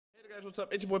Guys, what's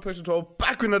up? It's your boy Person 12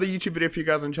 back with another YouTube video for you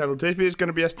guys on the channel. Today's video is going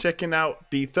to be us checking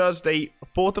out the Thursday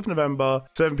 4th of November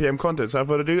 7 PM content. So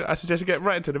without ado, I suggest you get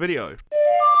right into the video.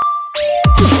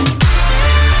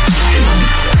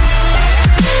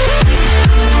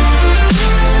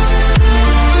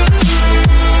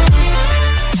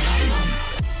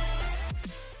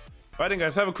 Right then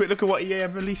guys, have a quick look at what EA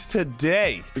have released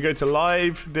today. We go to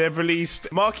live. They've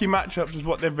released marquee matchups is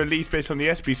what they've released based on the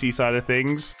SBC side of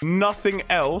things. Nothing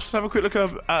else. Have a quick look at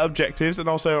objectives, and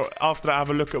also after that have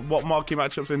a look at what marquee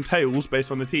matchups entails based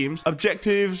on the teams.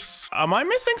 Objectives, am I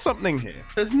missing something here?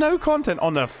 There's no content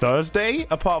on a Thursday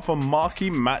apart from marquee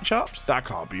matchups? That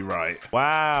can't be right.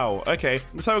 Wow. Okay,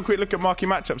 let's have a quick look at marquee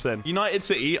matchups then. United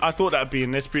City, I thought that'd be in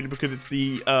this period because it's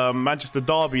the Manchester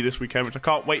Derby this weekend, which I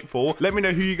can't wait for. Let me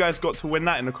know who you guys got to win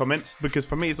that in the comments, because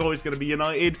for me it's always going to be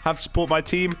United. Have to support my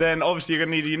team. Then obviously you're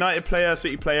going to need a United player,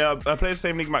 City player, play the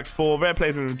same league, max 4, rare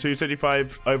players minimum 2,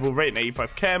 75 overall rate and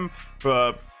 85 chem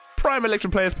for Prime Electron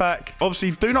Players Pack.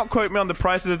 Obviously, do not quote me on the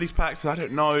prices of these packs. I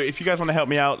don't know. If you guys want to help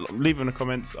me out, leave them in the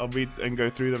comments. I'll read and go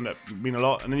through them. That mean a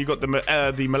lot. And then you've got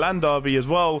the Milan Derby as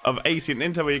well of AC and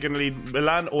Inter, where you're going to need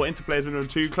Milan or Inter players minimum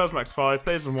 2, clubs max 5,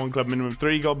 players from 1 club minimum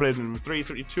 3, goal players minimum 3,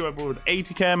 72 overall with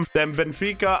 80 chem. Then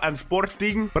Benfica and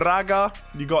Sporting Braga.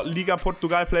 You got Liga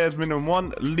Portugal players minimum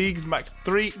 1, leagues max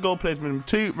 3, goal players minimum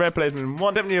 2, rare players minimum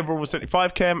 1, 70 overall with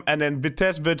 75 chem. And then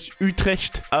Vitesse vs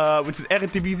Utrecht, which is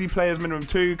Eredivisie players minimum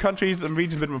 2, countries and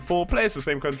regions minimum 4, players for the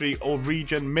same country or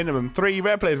region minimum 3,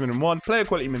 rare players minimum 1, player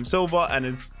quality min silver, and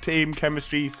his team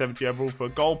chemistry 70 overall for a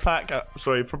gold pack.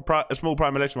 Sorry, for a small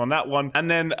prime election on that one. And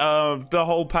then the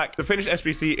whole pack, the finished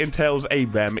SBC, entails a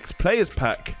rare mixed players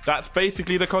pack. That's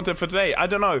basically the content for today. I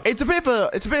don't know. It's a bit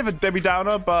of a Debbie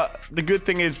Downer, but the good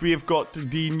thing is we have got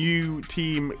the new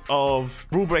team of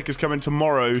rule breakers coming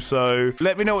tomorrow. So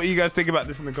let me know what you guys think about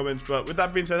this in the comments. But with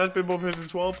that being said, that's been more Person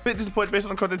 12. Bit disappointed based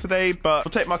on the content today, but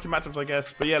we'll take market matchups, I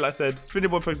guess. But yeah, like I said, it's been your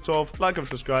boy Person 12. Like and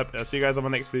subscribe. I'll see you guys on my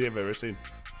next video very soon.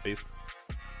 Peace.